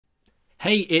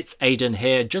Hey, it's Aidan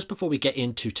here. Just before we get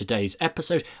into today's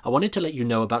episode, I wanted to let you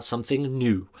know about something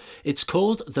new. It's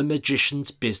called the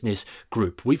Magician's Business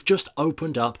Group. We've just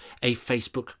opened up a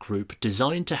Facebook group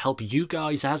designed to help you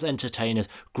guys as entertainers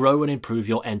grow and improve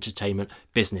your entertainment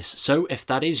business. So if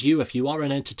that is you, if you are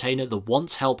an entertainer that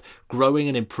wants help growing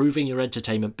and improving your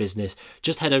entertainment business,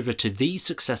 just head over to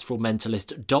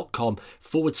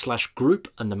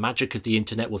thesuccessfulmentalist.com/group and the magic of the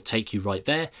internet will take you right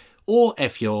there. Or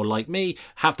if you're like me,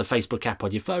 have the Facebook app on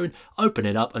your phone, open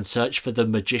it up and search for the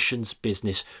Magician's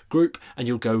Business Group and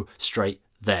you'll go straight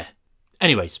there.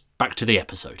 Anyways, back to the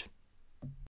episode.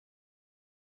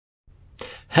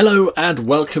 Hello and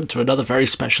welcome to another very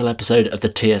special episode of the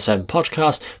TSM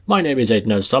podcast. My name is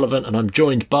Aidan O'Sullivan and I'm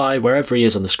joined by, wherever he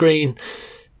is on the screen,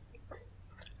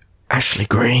 Ashley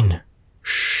Green.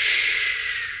 Shh.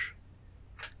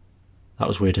 That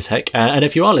was weird as heck. And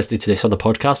if you are listening to this on the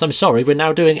podcast, I'm sorry, we're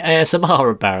now doing ASMR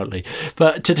apparently.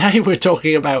 But today we're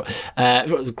talking about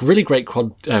a really great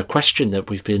question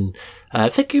that we've been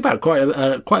thinking about quite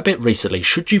a bit recently.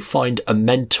 Should you find a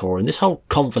mentor? And this whole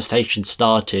conversation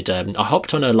started, I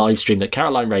hopped on a live stream that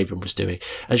Caroline Raven was doing,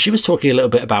 and she was talking a little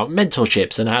bit about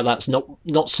mentorships and how that's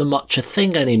not so much a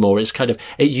thing anymore. It's kind of,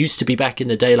 it used to be back in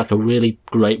the day like a really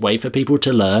great way for people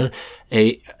to learn,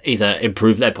 either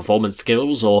improve their performance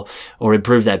skills or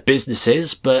improve their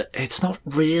businesses, but it's not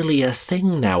really a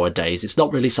thing nowadays. It's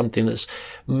not really something that's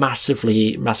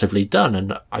massively done,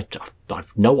 and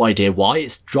I've no idea why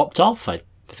it's dropped off. I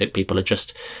think people are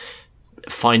just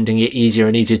finding it easier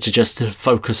and easier to just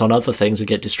focus on other things and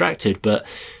get distracted. But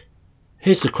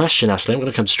here's the question, Ashley. I'm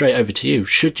going to come straight over to you.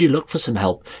 Should you look for some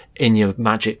help in your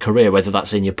magic career, whether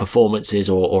that's in your performances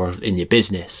or in your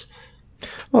business?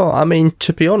 Well, I mean,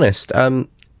 to be honest,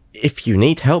 if you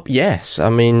need help, yes. I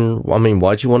mean,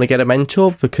 why do you want to get a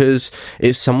mentor? Because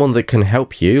it's someone that can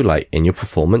help you, like in your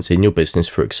performance, in your business,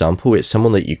 for example. It's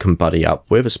someone that you can buddy up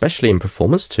with, especially in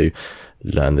performance, to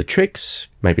learn the tricks,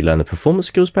 maybe learn the performance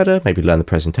skills better, maybe learn the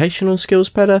presentational skills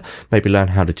better, maybe learn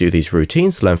how to do these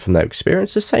routines, learn from their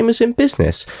experience, the same as in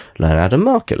business. Learn how to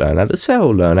market, learn how to sell,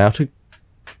 learn how to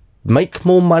make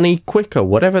more money quicker,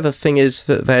 whatever the thing is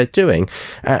that they're doing.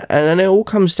 And it all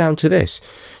comes down to this.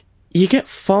 You get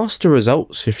faster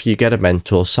results if you get a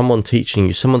mentor, someone teaching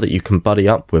you, someone that you can buddy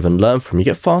up with and learn from. You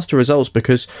get faster results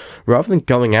because rather than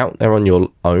going out there on your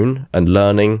own and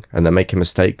learning and then making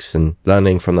mistakes and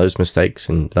learning from those mistakes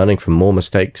and learning from more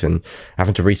mistakes and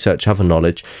having to research other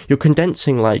knowledge, you're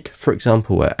condensing, like, for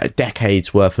example, a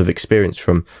decade's worth of experience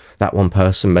from that one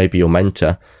person, maybe your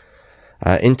mentor,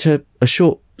 into a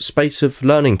short space of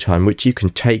learning time, which you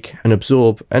can take and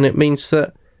absorb. And it means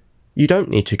that you don't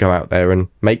need to go out there and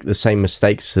make the same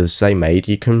mistakes as they made.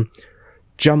 You can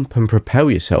jump and propel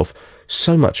yourself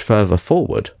so much further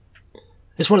forward.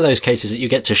 It's one of those cases that you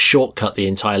get to shortcut the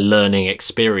entire learning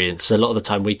experience. A lot of the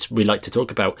time we like to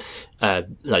talk about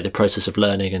like the process of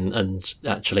learning and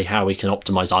actually how we can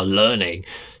optimize our learning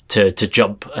to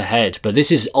jump ahead. But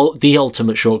this is the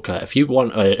ultimate shortcut. If you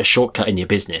want a shortcut in your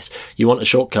business, you want a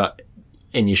shortcut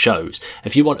in your shows,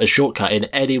 if you want a shortcut in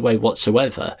any way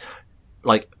whatsoever,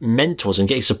 like mentors and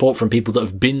getting support from people that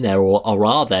have been there or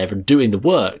are there and doing the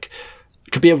work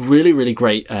could be a really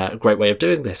great way of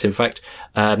doing this. In fact,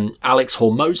 Alex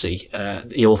Hormozi,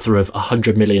 the author of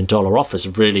 $100 Million Offers,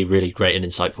 a really great and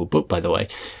insightful book, by the way,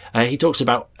 he talks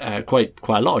about quite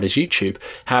a lot on his YouTube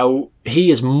how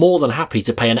he is more than happy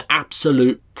to pay an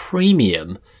absolute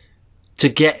premium to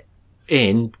get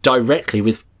in directly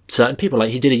with certain people.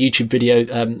 Like, he did a YouTube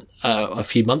video a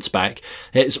few months back.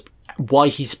 It's why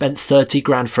he spent 30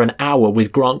 grand for an hour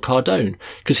with Grant Cardone,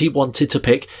 because he wanted to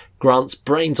pick Grant's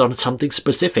brains on something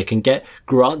specific and get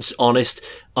Grant's honest,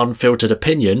 unfiltered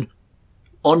opinion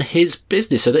on his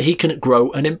business so that he can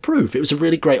grow and improve. It was a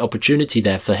really great opportunity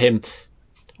there for him.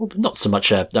 Well, not so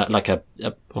much a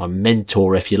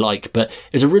mentor, if you like, but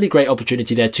it was a really great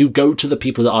opportunity there to go to the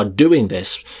people that are doing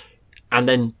this and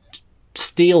then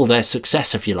steal their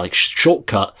success, if you like,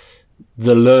 shortcut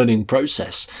the learning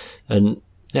process. And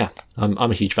yeah, I'm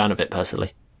a huge fan of it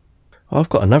personally. I've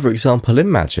got another example in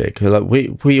magic. Like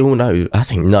we all know, I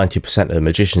think 90% of the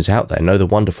magicians out there know the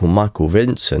wonderful Michael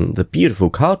Vincent, the beautiful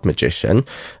card magician.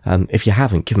 If you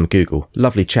haven't, give him a Google.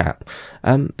 Lovely chap.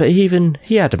 But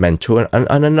he had a mentor, and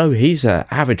I know he's an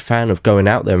avid fan of going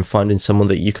out there and finding someone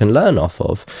that you can learn off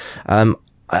of.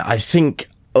 I think,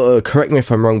 correct me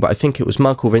if I'm wrong, but I think it was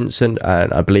Michael Vincent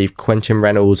and I believe Quentin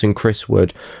Reynolds and Chris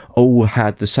Wood all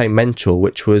had the same mentor,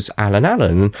 which was Alan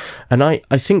Allen. And I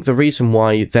think the reason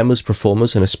why them as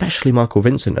performers, and especially Michael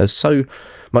Vincent, are so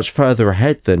much further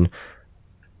ahead than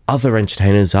other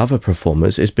entertainers, other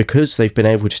performers, is because they've been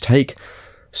able to take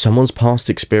someone's past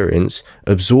experience,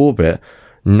 absorb it,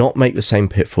 not make the same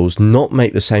pitfalls, not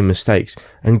make the same mistakes,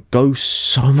 and go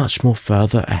so much more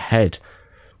further ahead,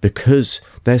 because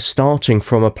they're starting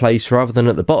from a place rather than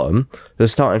at the bottom. They're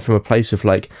starting from a place of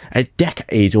like a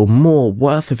decade or more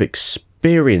worth of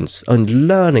experience and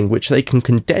learning, which they can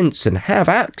condense and have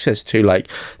access to. Like,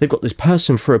 they've got this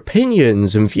person for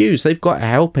opinions and views. They've got a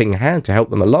helping hand to help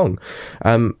them along.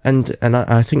 And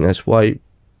I think that's why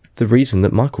the reason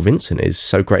that Michael Vincent is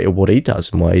so great at what he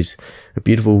does, and why he's a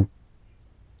beautiful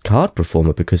card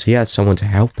performer, because he has someone to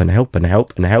help and help and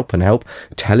help and help and help,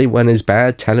 tell him when he's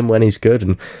bad, tell him when he's good,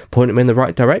 and point him in the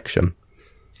right direction.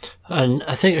 And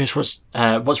I think it's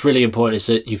what's really important is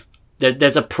that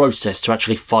there's a process to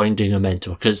actually finding a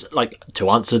mentor. Because, like, to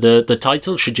answer the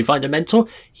title, should you find a mentor?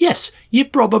 Yes, you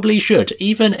probably should.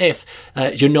 Even if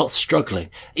you're not struggling,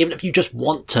 even if you just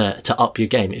want to up your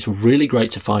game, it's really great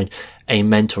to find a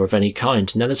mentor of any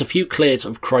kind. Now, there's a few clear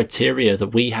sort of criteria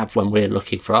that we have when we're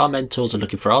looking for our mentors and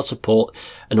looking for our support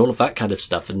and all of that kind of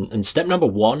stuff. And step number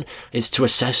one is to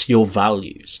assess your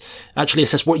values. Actually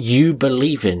assess what you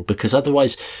believe in, because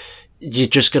otherwise you're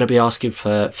just going to be asking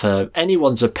for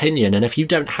anyone's opinion. And if you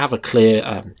don't have a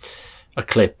clear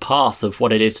path of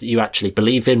what it is that you actually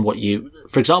believe in,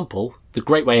 for example, the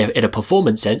great way in a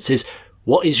performance sense is,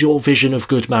 what is your vision of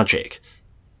good Magic?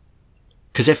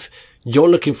 Because if you're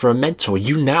looking for a mentor,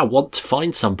 you now want to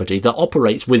find somebody that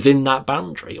operates within that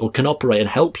boundary, or can operate and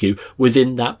help you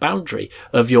within that boundary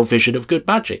of your vision of good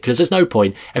Magic. Because there's no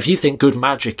point, if you think good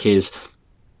Magic is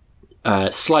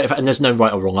sleight of, and there's no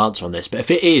right or wrong answer on this, but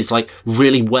if it is like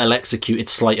really well executed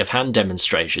sleight of hand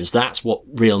demonstrations, that's what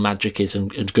real Magic is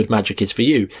and good Magic is for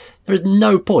you. There is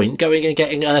no point going and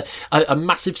getting a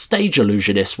massive stage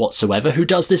illusionist whatsoever who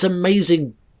does this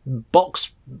amazing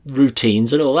box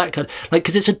routines and all that kind of, like,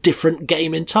 because it's a different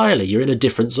game entirely. You're in a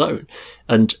different zone.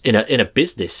 And in a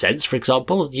business sense, for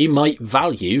example, you might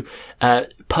value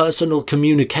personal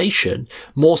communication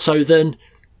more so than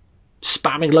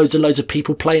spamming loads and loads of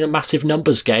people, playing a massive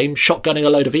numbers game, shotgunning a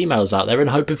load of emails out there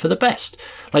and hoping for the best.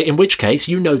 Like, in which case,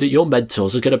 you know that your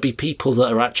mentors are going to be people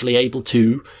that are actually able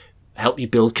to help you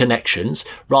build connections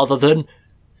rather than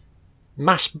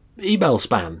mass email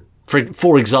spam,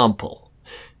 for example.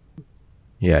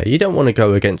 Yeah, you don't want to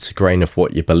go against the grain of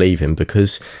what you believe in,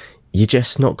 because you're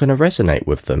just not going to resonate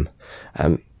with them.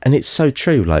 And it's so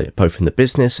true, like, both in the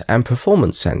business and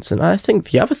performance sense. And I think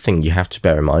the other thing you have to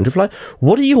bear in mind of, like,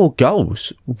 what are your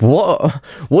goals? What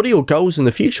are your goals in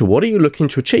the future? What are you looking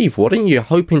to achieve? What are you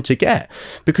hoping to get?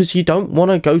 Because you don't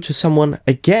want to go to someone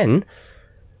again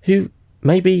who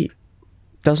maybe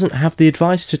doesn't have the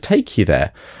advice to take you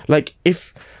there. Like,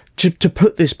 if to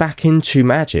put this back into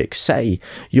Magic, say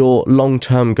your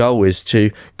long-term goal is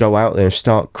to go out there and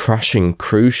start crushing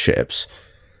cruise ships,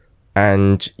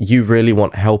 and you really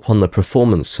want help on the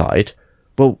performance side,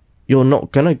 well, you're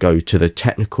not going to go to the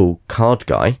technical card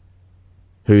guy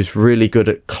who's really good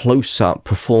at close-up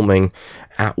performing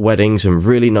at weddings and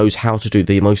really knows how to do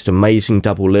the most amazing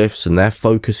double lifts, and their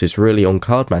focus is really on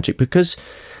card Magic, because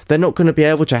they're not going to be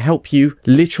able to help you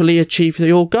literally achieve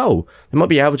your goal. They might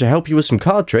be able to help you with some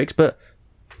card tricks, but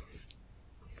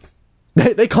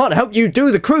they can't help you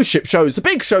do the cruise ship shows, the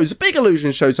big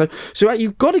illusion shows. So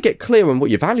you've got to get clear on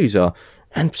what your values are,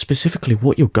 and specifically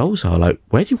what your goals are. Like,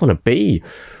 where do you want to be?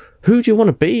 Who do you want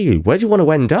to be? Where do you want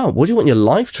to end up? What do you want your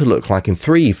life to look like in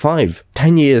 3, 5,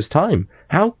 10 years' time?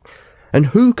 How and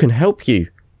who can help you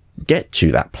get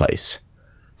to that place?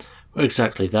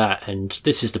 Exactly that, and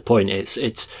this is the point.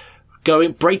 It's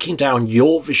breaking down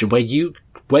your vision, where you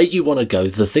want to go,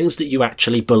 the things that you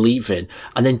actually believe in,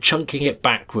 and then chunking it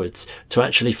backwards to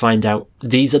actually find out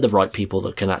these are the right people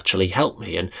that can actually help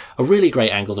me. And a really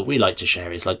great angle that we like to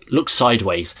share is, like, look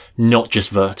sideways, not just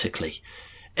vertically.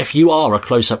 If you are a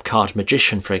close-up card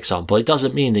magician, for example, it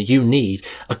doesn't mean that you need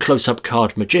a close-up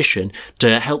card magician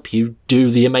to help you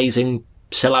do the amazing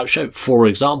sell-out show. For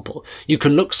example, you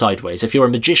can look sideways. If you're a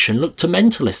magician, look to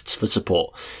mentalists for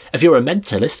support. If you're a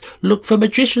mentalist, look for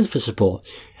magicians for support.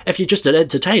 If you're just an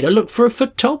entertainer, look for a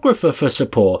photographer for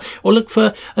support, or look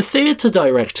for a theatre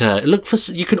director.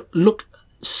 You can look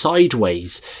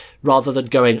sideways rather than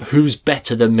going, who's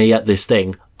better than me at this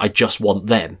thing? I just want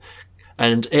them.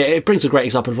 And it brings a great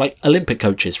example of, like, Olympic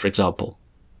coaches, for example.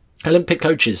 Olympic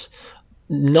coaches,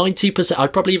 90%,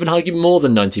 I'd probably even argue more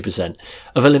than 90%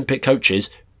 of Olympic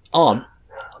coaches aren't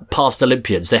past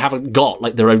Olympians. They haven't got,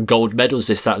 like, their own gold medals,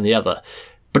 this, that, and the other.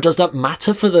 But does that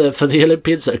matter for the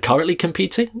Olympians that are currently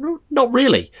competing? No, not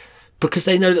really. Because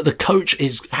they know that the coach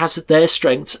has their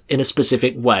strengths in a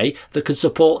specific way that can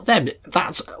support them.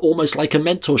 That's almost like a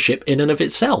mentorship in and of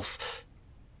itself.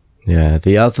 Yeah,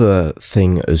 the other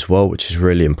thing as well, which is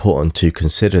really important to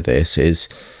consider this, is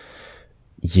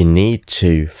you need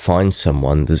to find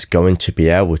someone that's going to be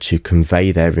able to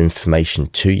convey their information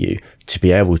to you, to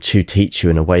be able to teach you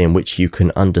in a way in which you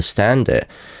can understand it.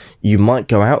 You might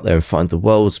go out there and find the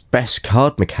world's best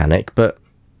card mechanic, but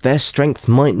their strength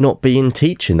might not be in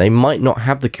teaching. They might not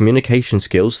have the communication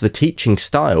skills, the teaching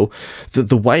style,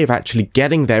 the way of actually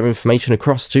getting their information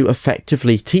across to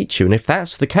effectively teach you. And if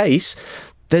that's the case,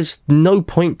 there's no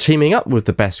point teaming up with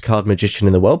the best card magician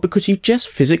in the world, because you just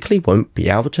physically won't be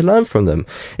able to learn from them.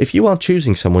 If you are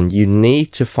choosing someone, you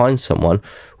need to find someone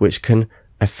which can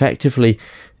effectively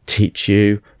teach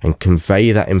you and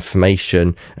convey that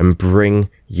information and bring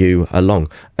you along.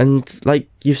 And like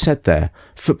you've said there,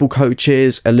 football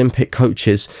coaches, Olympic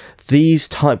coaches, these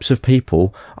types of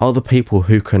people are the people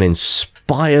who can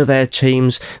inspire their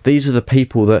teams. These are the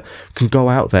people that can go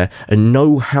out there and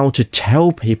know how to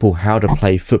tell people how to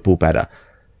play football better.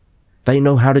 They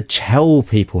know how to tell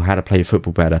people how to play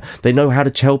football better. They know how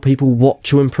to tell people what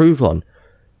to improve on.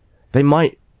 They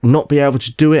might not be able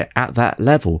to do it at that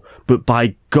level, but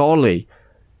by golly,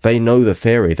 they know the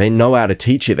theory. They know how to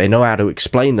teach it. They know how to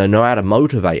explain. They know how to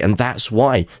motivate. And that's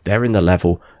why they're in the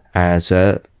level as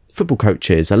football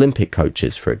coaches, Olympic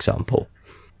coaches, for example.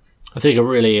 I think a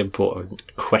really important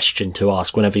question to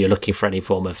ask whenever you're looking for any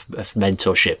form of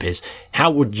mentorship is, how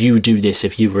would you do this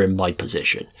if you were in my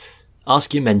position?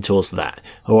 Ask your mentors that,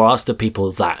 or ask the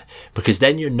people that, because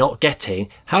then you're not getting,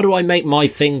 how do I make my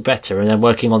thing better? And then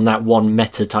working on that one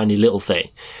meta tiny little thing.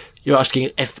 You're asking,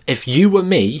 if you were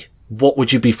me, what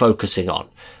would you be focusing on?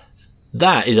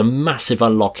 That is a massive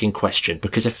unlocking question,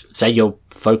 because if, say, you're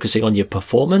focusing on your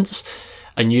performance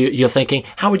and you're thinking,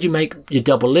 how would you make your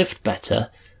double lift better?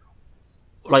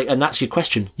 And that's your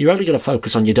question. You're only going to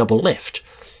focus on your double lift.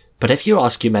 But if you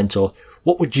ask your mentor,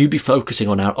 what would you be focusing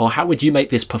on, or how would you make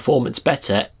this performance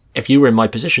better if you were in my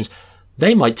positions?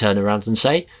 They might turn around and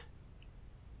say,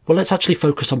 well, let's actually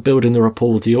focus on building the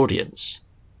rapport with the audience.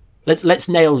 Let's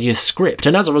nail your script.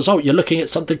 And as a result, you're looking at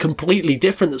something completely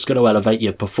different that's going to elevate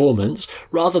your performance,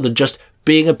 rather than just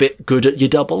being a bit good at your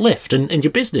double lift. And in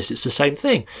your business, it's the same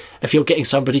thing. If you're getting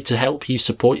somebody to help you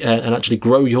support and actually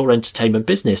grow your entertainment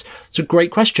business, it's a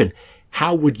great question.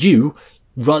 How would you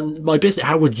run my business?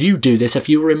 How would you do this if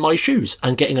you were in my shoes?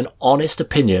 And getting an honest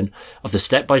opinion of the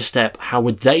step-by-step, how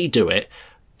would they do it?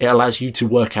 It allows you to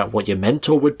work out what your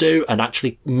mentor would do and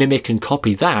actually mimic and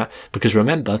copy that, because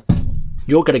remember,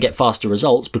 you're going to get faster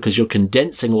results because you're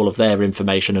condensing all of their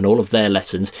information and all of their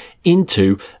lessons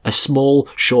into a small,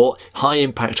 short,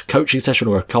 high-impact coaching session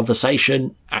or a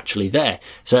conversation actually there.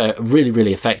 So really,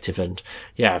 really effective. And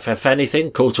yeah, if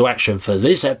anything, call to action for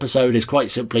this episode is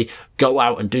quite simply go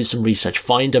out and do some research,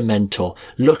 find a mentor,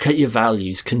 look at your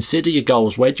values, consider your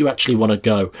goals. Where do you actually want to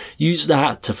go? Use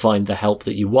that to find the help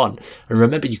that you want. And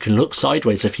remember, you can look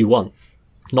sideways if you want,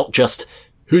 not just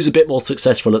who's a bit more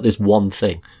successful at this one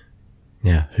thing.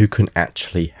 Yeah, who can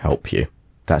actually help you?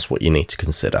 That's what you need to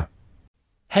consider.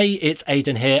 Hey, it's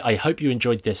Aidan here. I hope you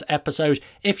enjoyed this episode.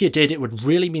 If you did, it would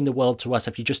really mean the world to us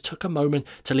if you just took a moment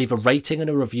to leave a rating and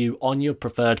a review on your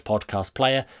preferred podcast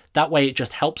player. That way, it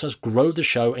just helps us grow the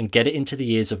show and get it into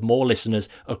the ears of more listeners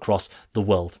across the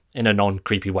world in a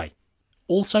non-creepy way.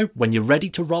 Also, when you're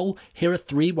ready to roll, here are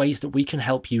 3 ways that we can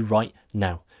help you right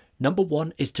now. Number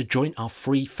 1 is to join our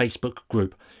free Facebook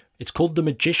group. It's called the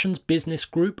Magicians Business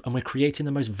Group, and we're creating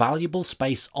the most valuable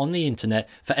space on the internet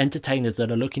for entertainers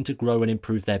that are looking to grow and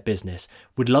improve their business.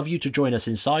 We'd love you to join us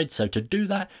inside, so to do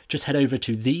that, just head over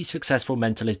to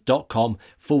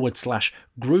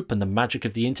thesuccessfulmentalist.com/group and the magic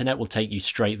of the internet will take you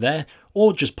straight there,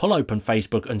 or just pull open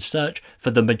Facebook and search for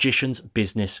the Magicians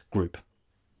Business Group.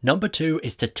 Number 2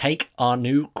 is to take our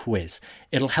new quiz.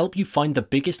 It'll help you find the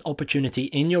biggest opportunity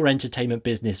in your entertainment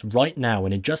business right now,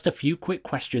 and in just a few quick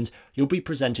questions, you'll be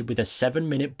presented with a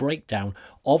 7-minute breakdown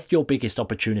of your biggest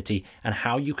opportunity and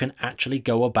how you can actually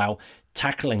go about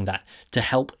tackling that to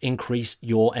help increase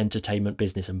your entertainment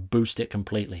business and boost it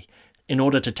completely. In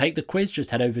order to take the quiz,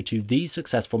 just head over to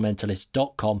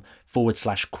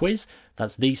thesuccessfulmentalist.com/quiz.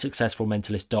 That's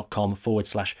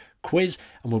thesuccessfulmentalist.com/quiz,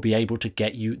 and we'll be able to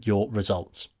get you your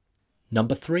results.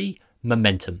 Number 3,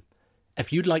 momentum.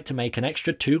 If you'd like to make an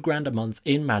extra $2,000 a month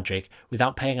in magic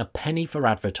without paying a penny for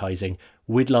advertising,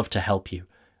 we'd love to help you.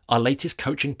 Our latest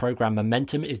coaching program,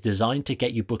 Momentum, is designed to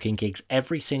get you booking gigs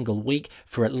every single week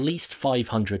for at least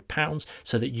 £500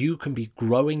 so that you can be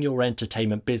growing your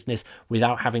entertainment business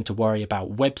without having to worry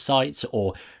about websites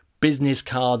or business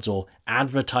cards or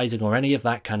advertising or any of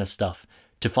that kind of stuff.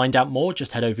 To find out more,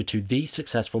 just head over to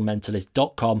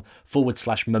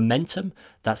thesuccessfulmentalist.com/momentum.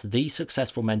 That's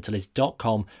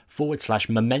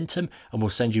thesuccessfulmentalist.com/momentum, and we'll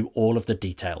send you all of the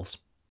details.